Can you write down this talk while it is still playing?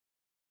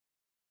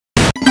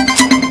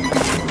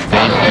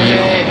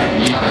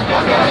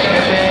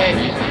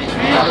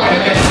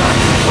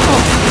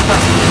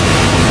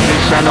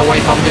run away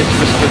from this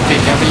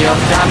stupid area of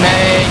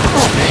damage.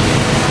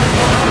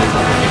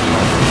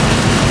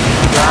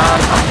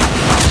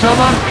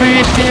 Someone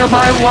please steal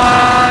my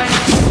wife.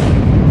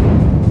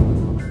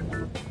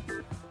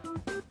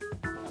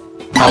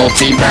 I'll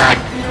be back.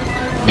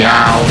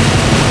 Meow.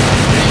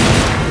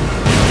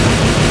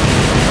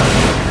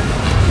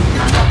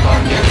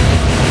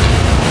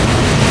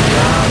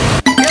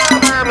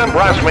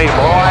 Impress me,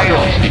 boys.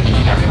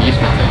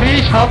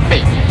 Please help me.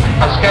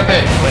 Let's get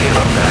it. Play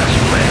the best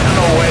man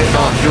away.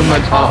 No,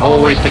 humans are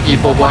always the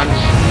evil ones.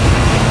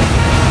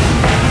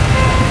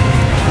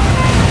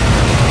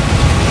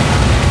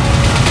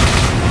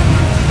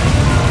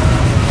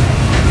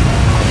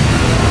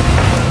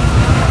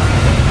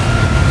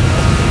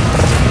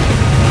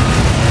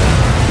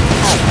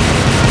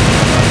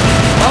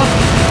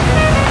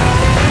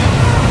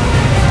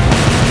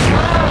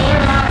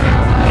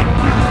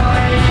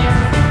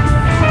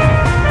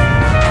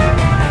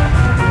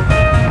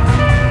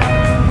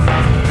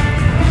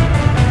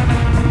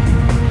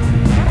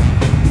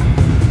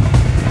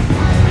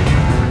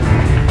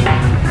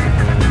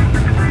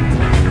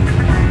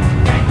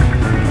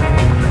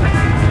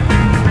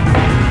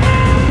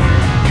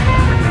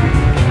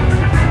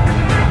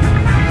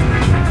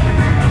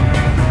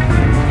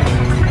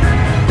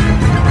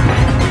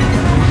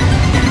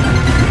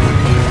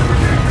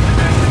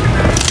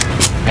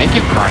 Thank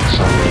you,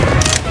 Console.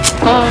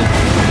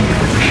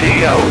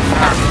 Shield.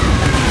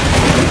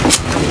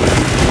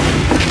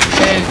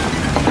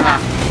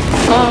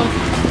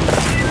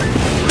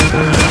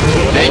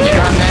 Thank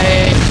you,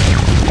 Rame.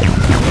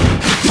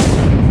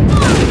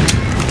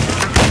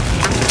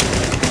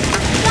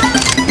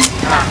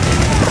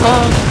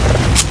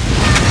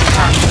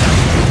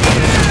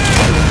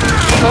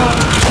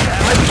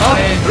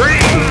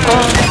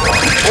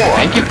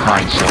 Thank you,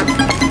 Console.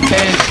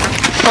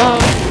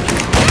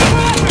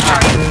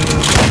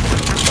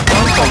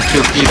 Some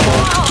two people,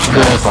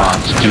 good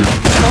ones too.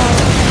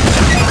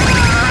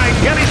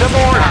 Give me some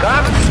more,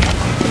 son.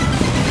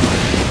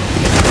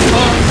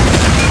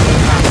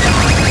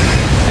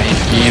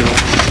 Thank you.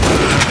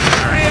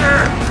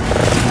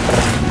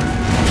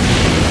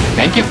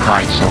 Thank you,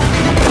 Console.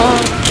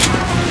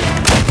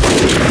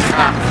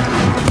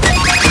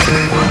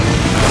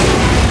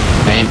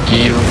 Thank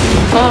you.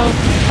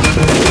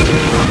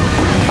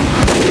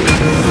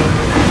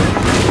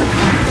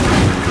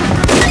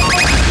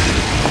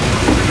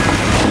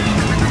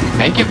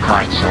 Thank you,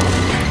 Console.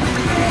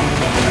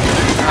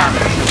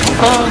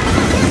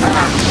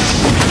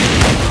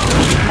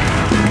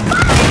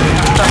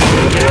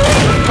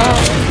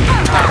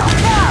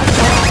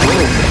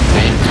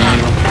 Thank you.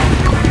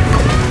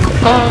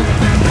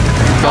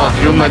 God,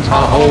 humans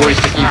are always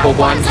the evil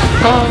ones.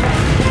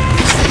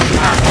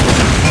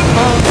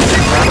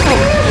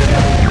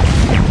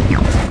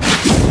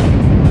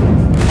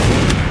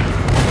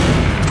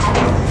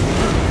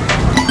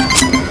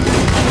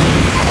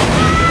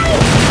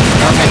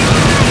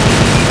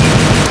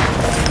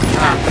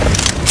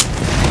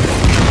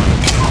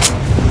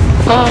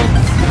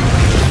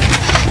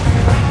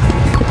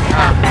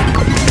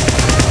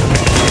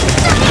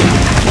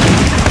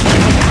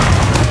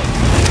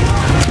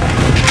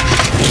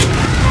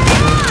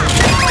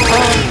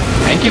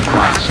 Thank you,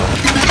 Console.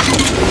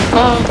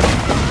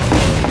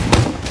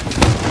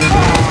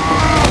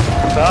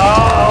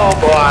 Oh,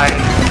 boy.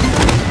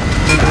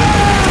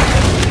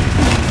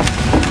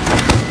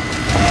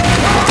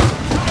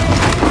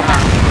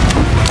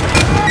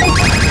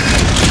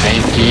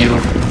 Thank you.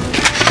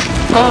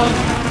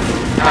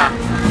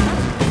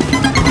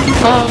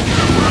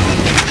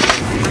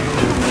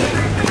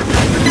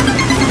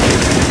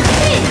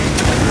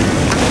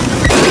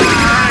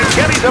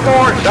 Give me some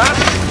more, son.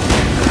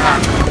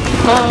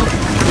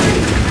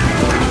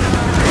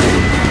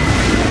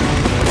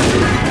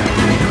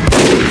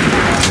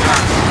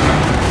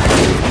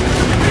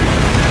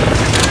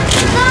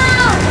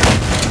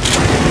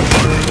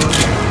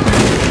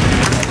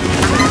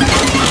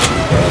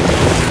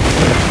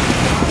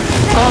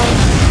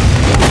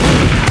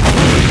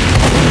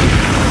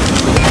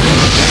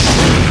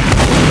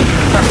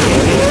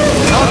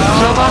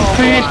 Someone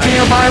please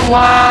steal my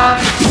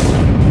wife.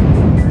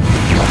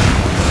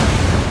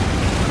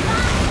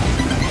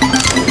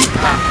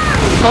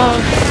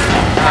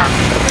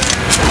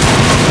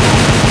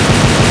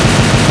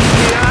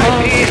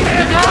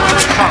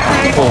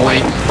 Oh,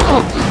 wait.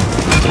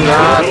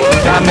 God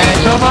damn it.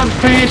 Someone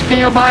please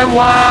steal my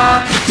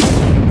wife.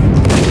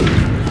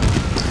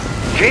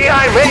 Gee, I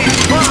made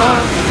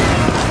fun.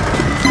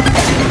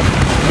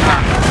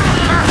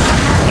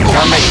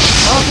 Damn it.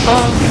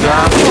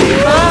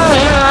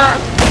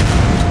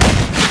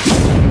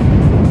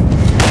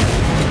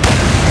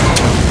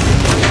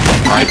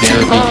 I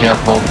better be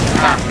careful.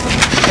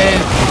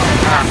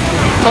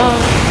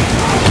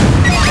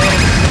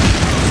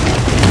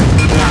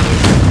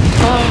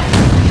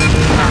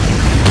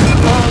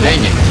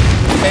 Dang it.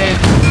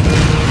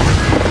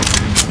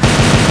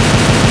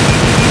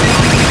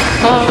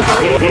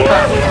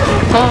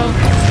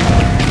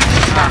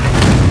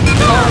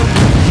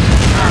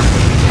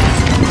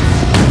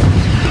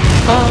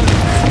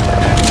 Oh.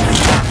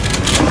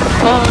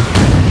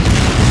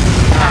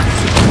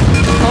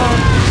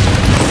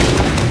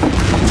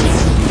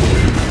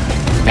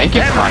 Make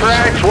it fun.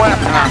 Tracks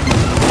left.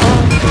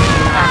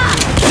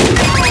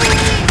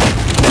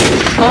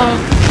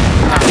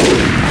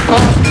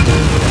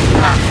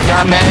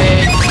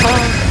 Damage.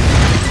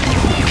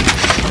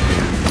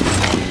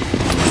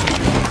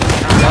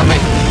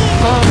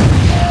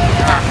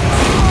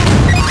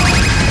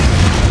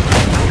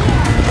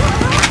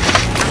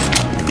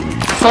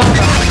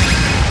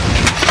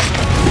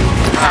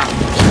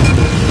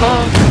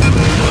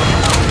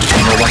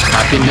 You know what's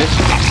happiness?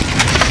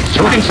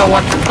 Shooting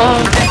someone.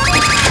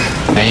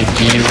 Thank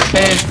you.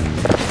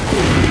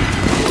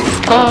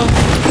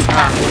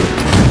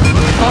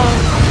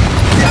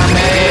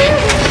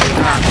 Damage.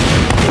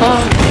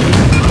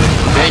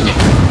 Dang it.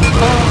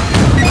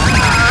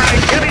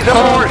 Give me some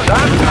more,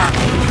 son.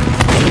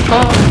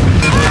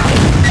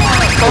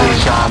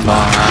 Shama.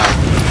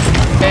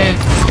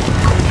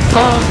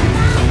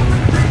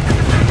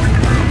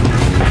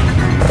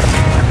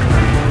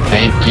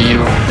 Thank you.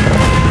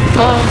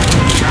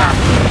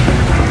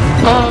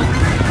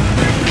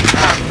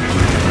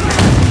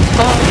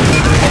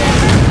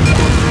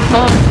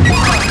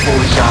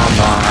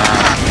 Shama.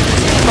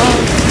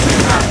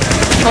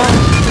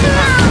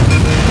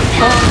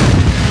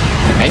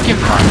 Thank you,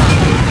 Karma.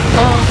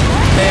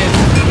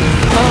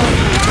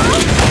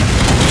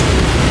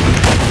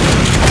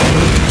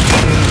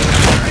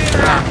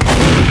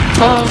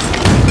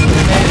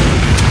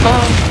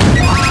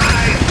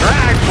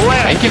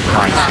 Thank you,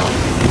 Karma.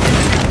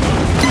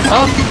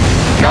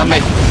 Got me.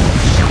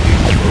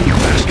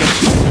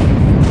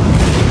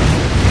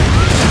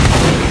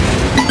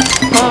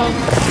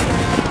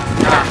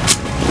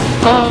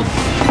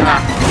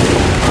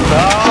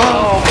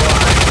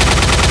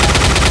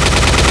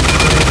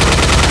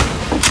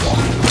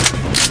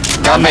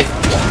 Got me.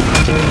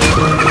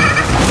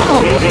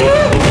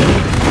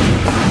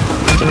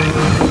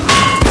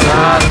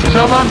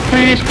 Someone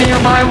please steal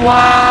my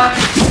wife.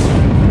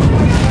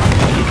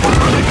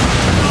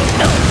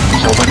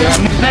 Someone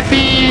let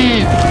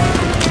me.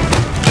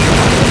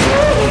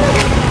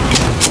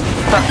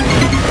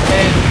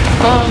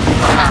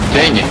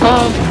 Dang it.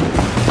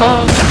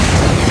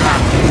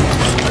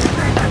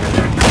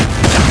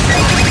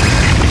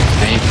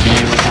 Thank you.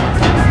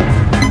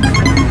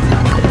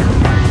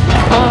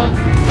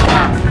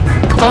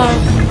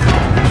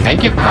 Thank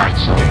you,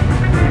 Carso.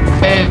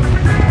 Thank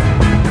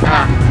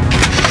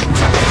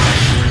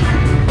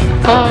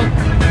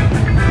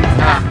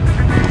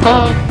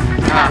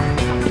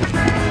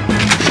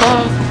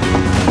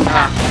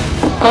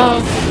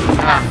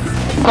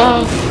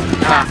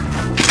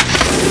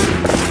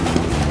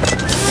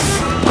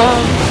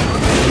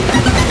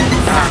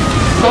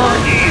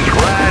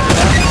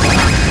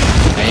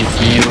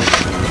you.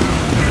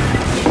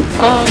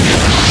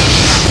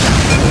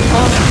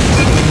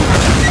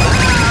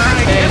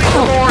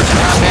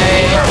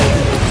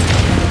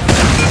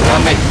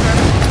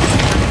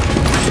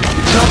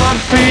 Someone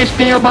please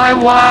steal my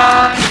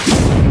wife.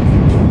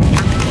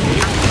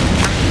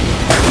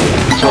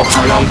 So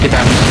how long did I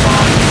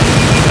respond?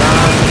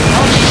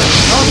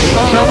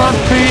 Someone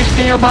please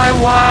steal my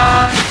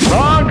wife.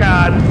 Oh,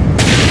 God.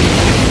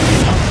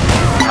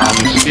 I'm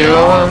still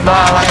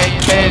alive.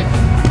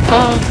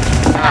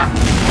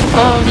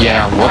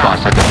 Yeah, 我把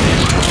这个结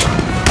束。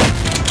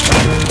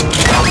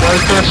我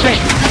是谁？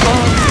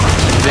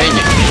谁你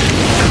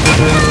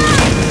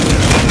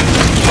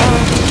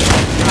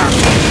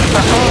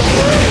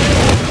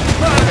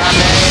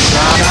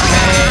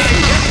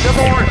？Some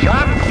more,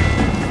 son.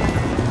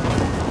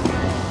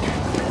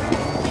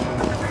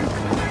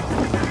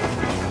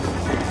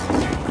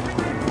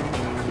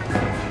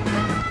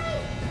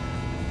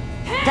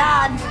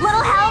 Dog,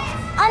 little help?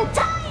 I'm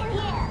dying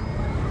here!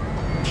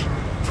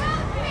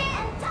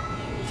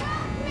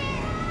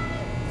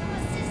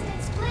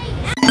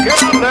 Get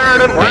up there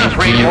and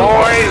rescue,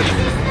 boys.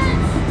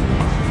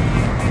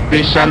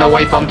 Please stand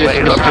away from this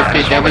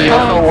restricted area.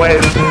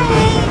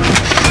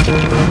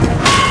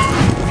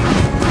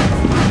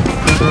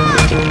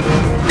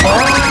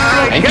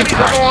 Thank you, Get some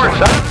more,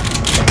 Carson. son.